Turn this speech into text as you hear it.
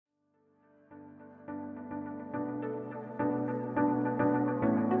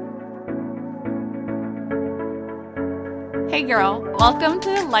Hey girl, welcome to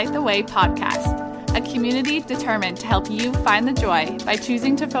the Light the Way podcast, a community determined to help you find the joy by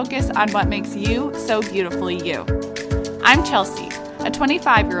choosing to focus on what makes you so beautifully you. I'm Chelsea, a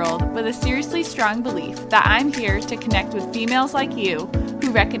 25-year-old with a seriously strong belief that I'm here to connect with females like you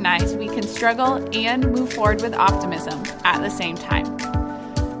who recognize we can struggle and move forward with optimism at the same time.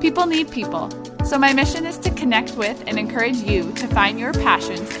 People need people, so my mission is to connect with and encourage you to find your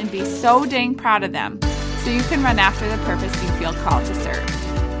passions and be so dang proud of them so you can run after the purpose you feel called to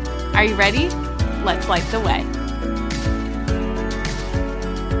serve. Are you ready? Let's light the way.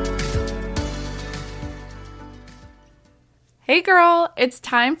 Hey girl, it's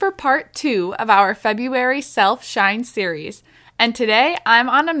time for part 2 of our February Self-Shine series, and today I'm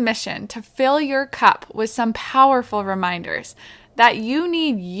on a mission to fill your cup with some powerful reminders that you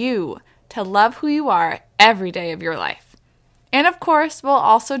need you to love who you are every day of your life. And of course, we'll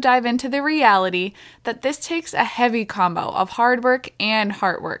also dive into the reality that this takes a heavy combo of hard work and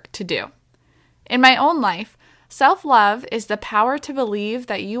heart work to do. In my own life, self-love is the power to believe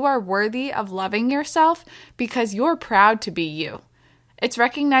that you are worthy of loving yourself because you're proud to be you. It's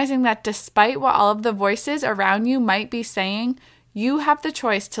recognizing that despite what all of the voices around you might be saying, you have the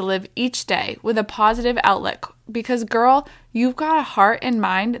choice to live each day with a positive outlook because, girl, you've got a heart and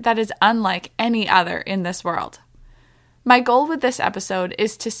mind that is unlike any other in this world. My goal with this episode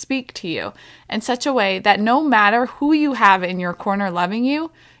is to speak to you in such a way that no matter who you have in your corner loving you,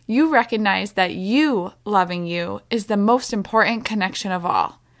 you recognize that you loving you is the most important connection of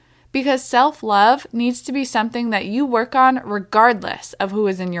all. Because self-love needs to be something that you work on regardless of who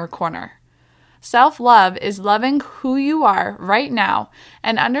is in your corner. Self-love is loving who you are right now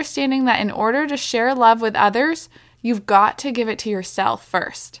and understanding that in order to share love with others, you've got to give it to yourself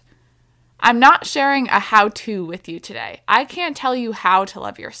first. I'm not sharing a how-to with you today. I can't tell you how to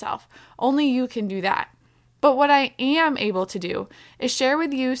love yourself. Only you can do that. But what I am able to do is share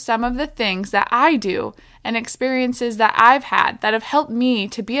with you some of the things that I do and experiences that I've had that have helped me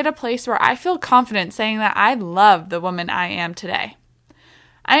to be at a place where I feel confident saying that I love the woman I am today.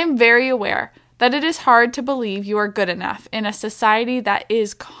 I am very aware that it is hard to believe you are good enough in a society that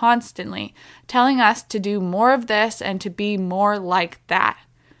is constantly telling us to do more of this and to be more like that.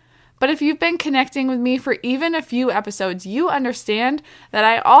 But if you've been connecting with me for even a few episodes, you understand that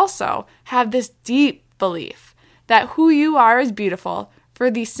I also have this deep belief that who you are is beautiful for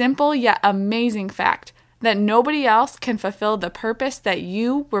the simple yet amazing fact that nobody else can fulfill the purpose that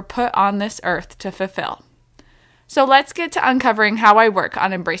you were put on this earth to fulfill. So let's get to uncovering how I work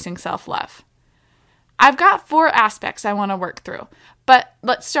on embracing self-love. I've got 4 aspects I want to work through, but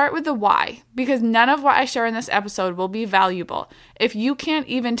let's start with the why, because none of what I share in this episode will be valuable if you can't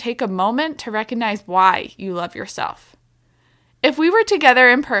even take a moment to recognize why you love yourself. If we were together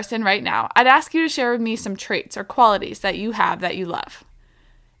in person right now, I'd ask you to share with me some traits or qualities that you have that you love.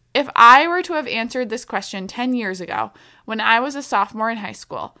 If I were to have answered this question 10 years ago when I was a sophomore in high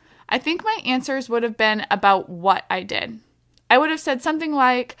school, I think my answers would have been about what I did. I would have said something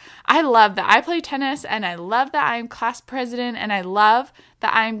like, I love that I play tennis, and I love that I'm class president, and I love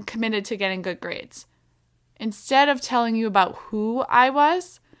that I'm committed to getting good grades. Instead of telling you about who I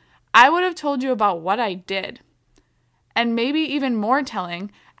was, I would have told you about what I did. And maybe even more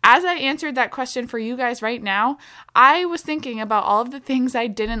telling, as I answered that question for you guys right now, I was thinking about all of the things I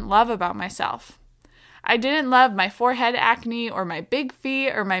didn't love about myself. I didn't love my forehead acne or my big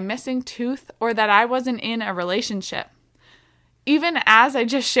feet or my missing tooth or that I wasn't in a relationship. Even as I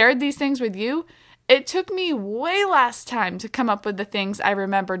just shared these things with you, it took me way less time to come up with the things I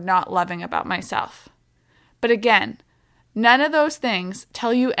remembered not loving about myself. But again, none of those things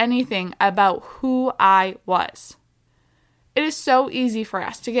tell you anything about who I was. It is so easy for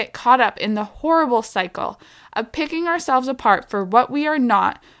us to get caught up in the horrible cycle of picking ourselves apart for what we are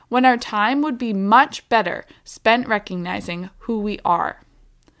not when our time would be much better spent recognizing who we are.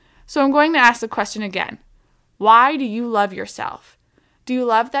 So I'm going to ask the question again. Why do you love yourself? Do you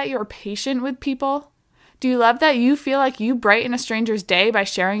love that you're patient with people? Do you love that you feel like you brighten a stranger's day by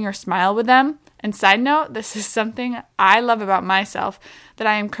sharing your smile with them? And side note, this is something I love about myself that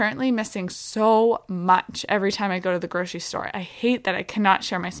I am currently missing so much every time I go to the grocery store. I hate that I cannot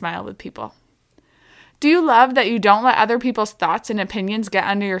share my smile with people. Do you love that you don't let other people's thoughts and opinions get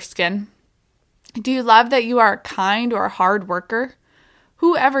under your skin? Do you love that you are a kind or a hard worker?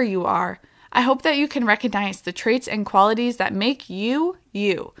 Whoever you are, I hope that you can recognize the traits and qualities that make you,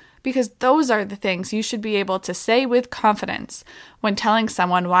 you, because those are the things you should be able to say with confidence when telling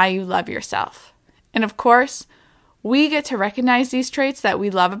someone why you love yourself. And of course, we get to recognize these traits that we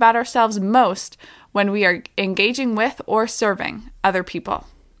love about ourselves most when we are engaging with or serving other people.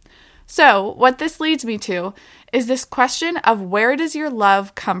 So, what this leads me to is this question of where does your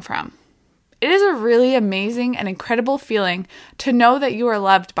love come from? It is a really amazing and incredible feeling to know that you are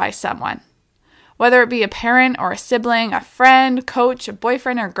loved by someone. Whether it be a parent or a sibling, a friend, coach, a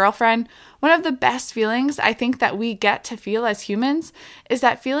boyfriend or girlfriend, one of the best feelings I think that we get to feel as humans is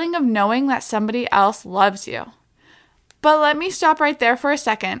that feeling of knowing that somebody else loves you. But let me stop right there for a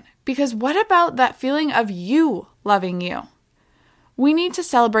second, because what about that feeling of you loving you? We need to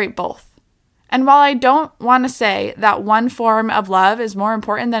celebrate both. And while I don't want to say that one form of love is more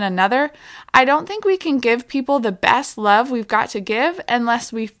important than another, I don't think we can give people the best love we've got to give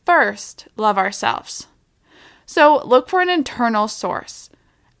unless we first love ourselves. So look for an internal source.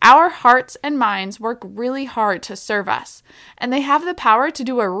 Our hearts and minds work really hard to serve us, and they have the power to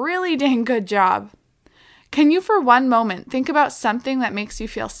do a really dang good job. Can you for one moment think about something that makes you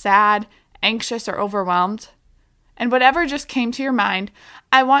feel sad, anxious, or overwhelmed? And whatever just came to your mind,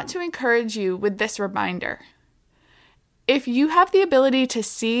 I want to encourage you with this reminder. If you have the ability to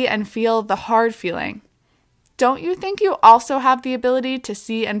see and feel the hard feeling, don't you think you also have the ability to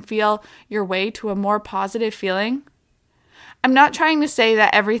see and feel your way to a more positive feeling? I'm not trying to say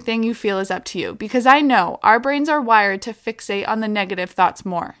that everything you feel is up to you, because I know our brains are wired to fixate on the negative thoughts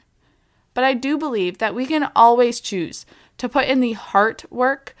more. But I do believe that we can always choose to put in the heart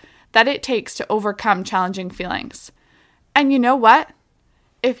work that it takes to overcome challenging feelings. And you know what?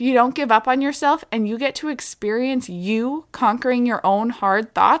 If you don't give up on yourself and you get to experience you conquering your own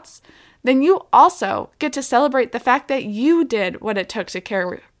hard thoughts, then you also get to celebrate the fact that you did what it took to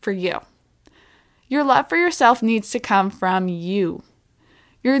care for you. Your love for yourself needs to come from you.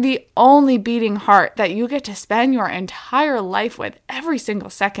 You're the only beating heart that you get to spend your entire life with every single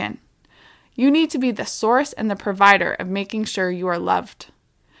second. You need to be the source and the provider of making sure you are loved.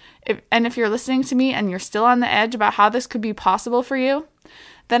 If you're listening to me and you're still on the edge about how this could be possible for you,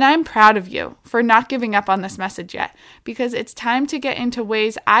 then I'm proud of you for not giving up on this message yet, because it's time to get into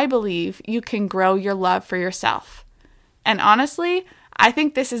ways I believe you can grow your love for yourself. And honestly, I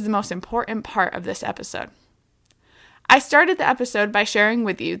think this is the most important part of this episode. I started the episode by sharing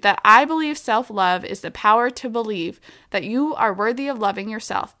with you that I believe self-love is the power to believe that you are worthy of loving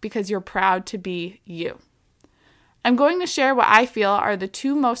yourself because you're proud to be you. I'm going to share what I feel are the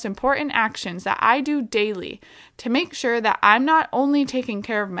two most important actions that I do daily to make sure that I'm not only taking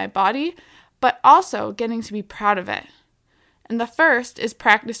care of my body, but also getting to be proud of it. And the first is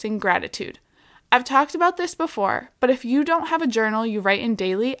practicing gratitude. I've talked about this before, but if you don't have a journal you write in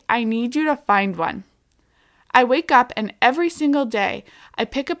daily, I need you to find one. I wake up and every single day I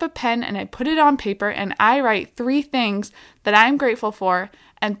pick up a pen and I put it on paper and I write 3 things that I'm grateful for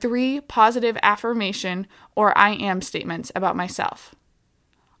and 3 positive affirmation or I am statements about myself.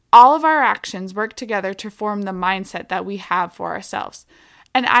 All of our actions work together to form the mindset that we have for ourselves.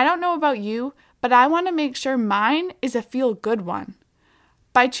 And I don't know about you, but I want to make sure mine is a feel-good one.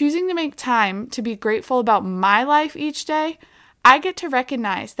 By choosing to make time to be grateful about my life each day, I get to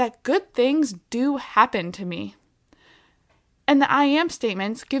recognize that good things do happen to me. And the I am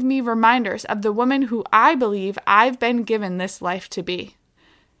statements give me reminders of the woman who I believe I've been given this life to be.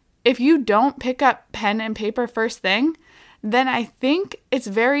 If you don't pick up pen and paper first thing, then I think it's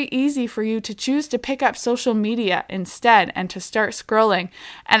very easy for you to choose to pick up social media instead and to start scrolling.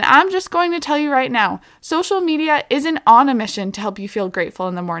 And I'm just going to tell you right now, social media isn't on a mission to help you feel grateful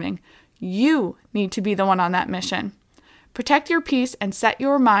in the morning. You need to be the one on that mission. Protect your peace and set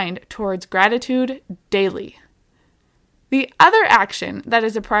your mind towards gratitude daily. The other action that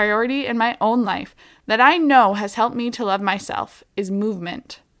is a priority in my own life that I know has helped me to love myself is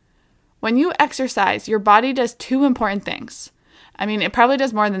movement. When you exercise, your body does 2 important things. I mean, it probably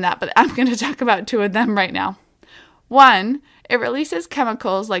does more than that, but I'm going to talk about 2 of them right now. 1, it releases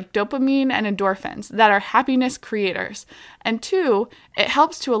chemicals like dopamine and endorphins that are happiness creators. And 2, it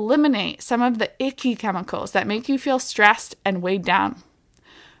helps to eliminate some of the icky chemicals that make you feel stressed and weighed down.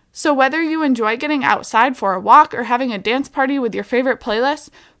 So whether you enjoy getting outside for a walk or having a dance party with your favorite playlist,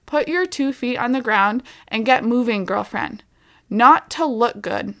 put your 2 feet on the ground and get moving, girlfriend. Not to look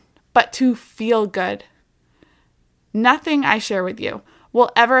good, but to feel good. Nothing I share with you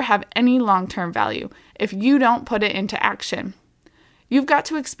will ever have any long-term value if you don't put it into action. You've got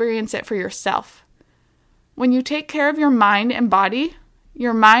to experience it for yourself. When you take care of your mind and body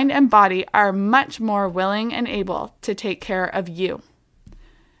are much more willing and able to take care of you.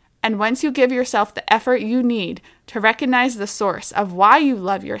 And once you give yourself the effort you need to recognize the source of why you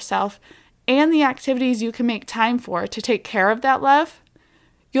love yourself and the activities you can make time for to take care of that love,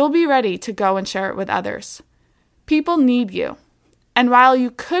 you'll be ready to go and share it with others. People need you. And while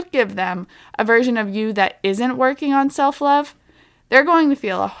you could give them a version of you that isn't working on self-love, They're going to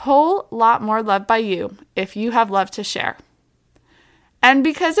feel a whole lot more loved by you if you have love to share. And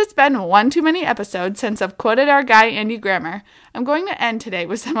because it's been one too many episodes since I've quoted our guy Andy Grammer, I'm going to end today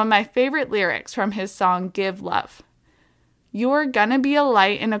with some of my favorite lyrics from his song Give Love. You're gonna be a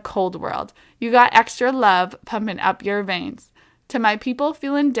light in a cold world. You got extra love pumping up your veins. To my people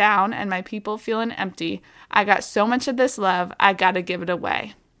feeling down and my people feeling empty, I got so much of this love, I gotta give it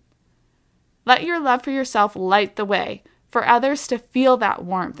away. Let your love for yourself light the way, for others to feel that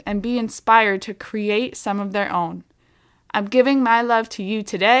warmth and be inspired to create some of their own. I'm giving my love to you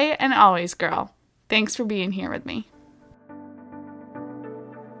today and always, girl. Thanks for being here with me.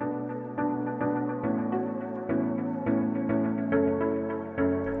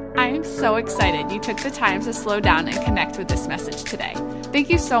 I am so excited you took the time to slow down and connect with this message today. Thank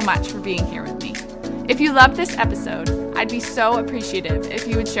you so much for being here with me. If you loved this episode, I'd be so appreciative if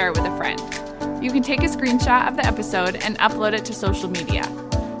you would share it with a friend. You can take a screenshot of the episode and upload it to social media.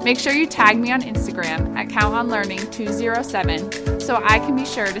 Make sure you tag me on Instagram at CountOnLearning207 so I can be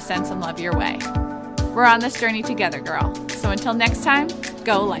sure to send some love your way. We're on this journey together, girl. So until next time,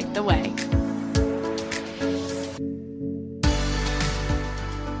 go light the way.